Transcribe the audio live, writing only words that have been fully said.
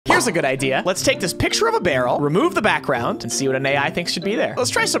Here's a good idea. Let's take this picture of a barrel, remove the background, and see what an AI thinks should be there. Let's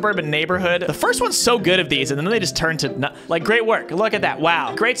try suburban neighborhood. The first one's so good of these, and then they just turn to like, great work. Look at that.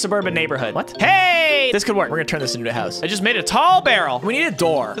 Wow. Great suburban neighborhood. What? Hey, this could work. We're gonna turn this into a house. I just made a tall barrel. We need a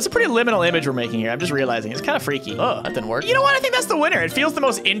door. That's a pretty liminal image we're making here. I'm just realizing it's kind of freaky. Oh, that didn't work. You know what? I think that's the winner. It feels the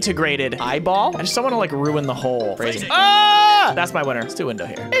most integrated eyeball. I just don't want to like ruin the whole phrasing. Ah! That's my winner. Let's do a window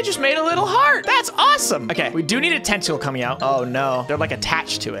here. It just made a little heart. That's awesome. Okay, we do need a tentacle coming out. Oh no, they're like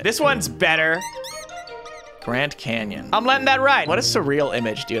attached to it. This one's better. Grand Canyon. I'm letting that ride. What a surreal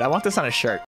image, dude. I want this on a shirt.